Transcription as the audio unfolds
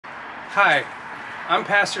Hi, I'm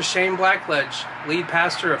Pastor Shane Blackledge, lead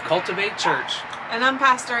pastor of Cultivate Church. And I'm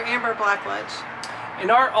Pastor Amber Blackledge.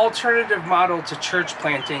 And our alternative model to church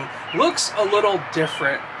planting looks a little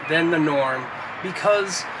different than the norm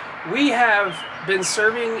because we have been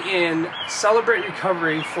serving in Celebrate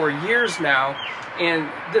Recovery for years now, and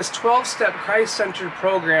this 12-step Christ-centered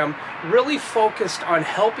program really focused on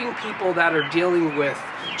helping people that are dealing with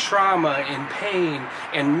trauma and pain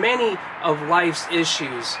and many of life's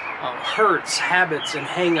issues, hurts, habits, and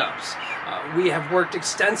hang-ups. We have worked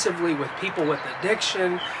extensively with people with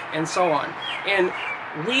addiction and so on. And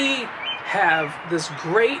we have this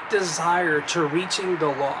great desire to reaching the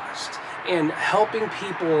lost and helping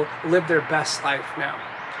people live their best life now.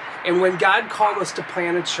 And when God called us to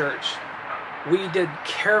plant a church, we did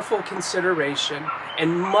careful consideration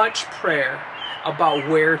and much prayer about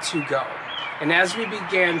where to go. And as we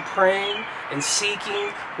began praying and seeking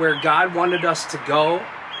where God wanted us to go,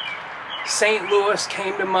 St. Louis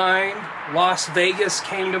came to mind, Las Vegas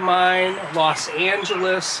came to mind, Los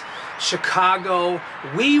Angeles, Chicago.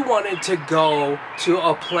 We wanted to go to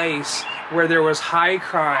a place where there was high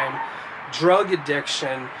crime, drug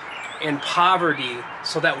addiction, and poverty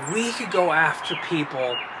so that we could go after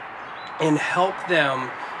people and help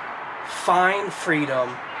them find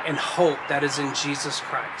freedom and hope that is in Jesus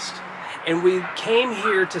Christ. And we came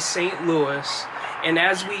here to St. Louis, and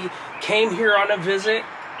as we came here on a visit,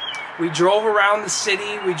 we drove around the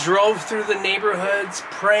city, we drove through the neighborhoods,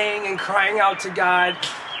 praying and crying out to God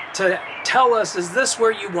to tell us, is this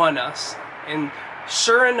where you want us? And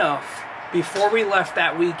sure enough, before we left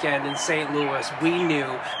that weekend in St. Louis, we knew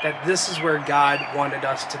that this is where God wanted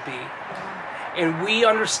us to be. And we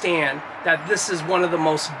understand that this is one of the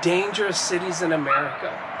most dangerous cities in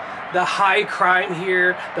America. The high crime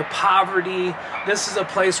here, the poverty, this is a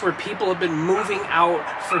place where people have been moving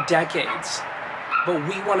out for decades. But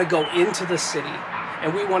we want to go into the city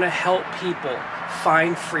and we want to help people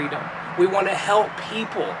find freedom. We want to help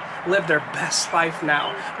people live their best life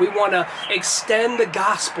now. We want to extend the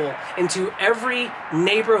gospel into every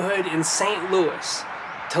neighborhood in St. Louis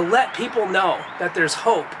to let people know that there's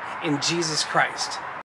hope in Jesus Christ.